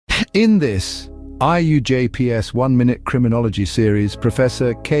In this IIJPS 1-Minute Criminology series,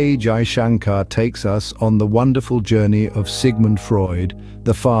 Professor K. Jaishankar takes us on the wonderful journey of Sigmund Freud,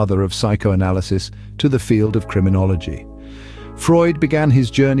 the father of psychoanalysis, to the field of criminology. Freud began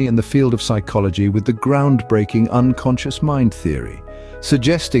his journey in the field of psychology with the groundbreaking unconscious mind theory,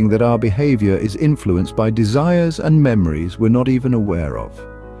 suggesting that our behavior is influenced by desires and memories we're not even aware of.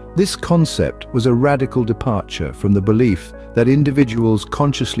 This concept was a radical departure from the belief that individuals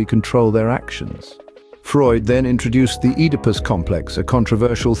consciously control their actions. Freud then introduced the Oedipus complex, a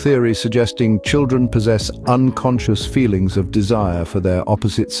controversial theory suggesting children possess unconscious feelings of desire for their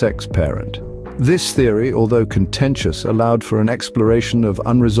opposite-sex parent. This theory, although contentious, allowed for an exploration of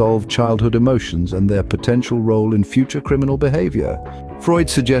unresolved childhood emotions and their potential role in future criminal behavior. Freud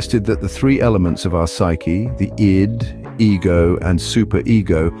suggested that the three elements of our psyche, the id, ego, and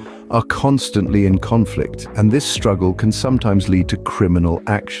superego, are constantly in conflict, and this struggle can sometimes lead to criminal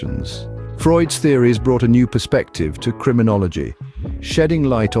actions. Freud's theories brought a new perspective to criminology, shedding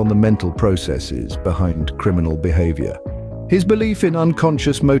light on the mental processes behind criminal behavior. His belief in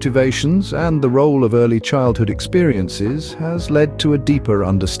unconscious motivations and the role of early childhood experiences has led to a deeper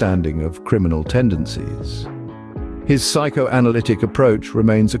understanding of criminal tendencies. His psychoanalytic approach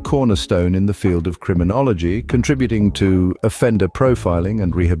remains a cornerstone in the field of criminology, contributing to offender profiling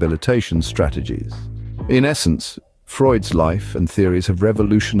and rehabilitation strategies. In essence, Freud's life and theories have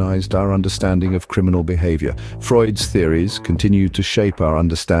revolutionized our understanding of criminal behavior. Freud's theories continue to shape our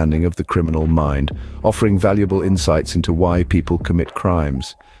understanding of the criminal mind, offering valuable insights into why people commit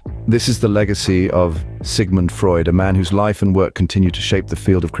crimes. This is the legacy of Sigmund Freud, a man whose life and work continue to shape the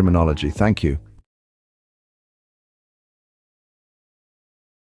field of criminology. Thank you.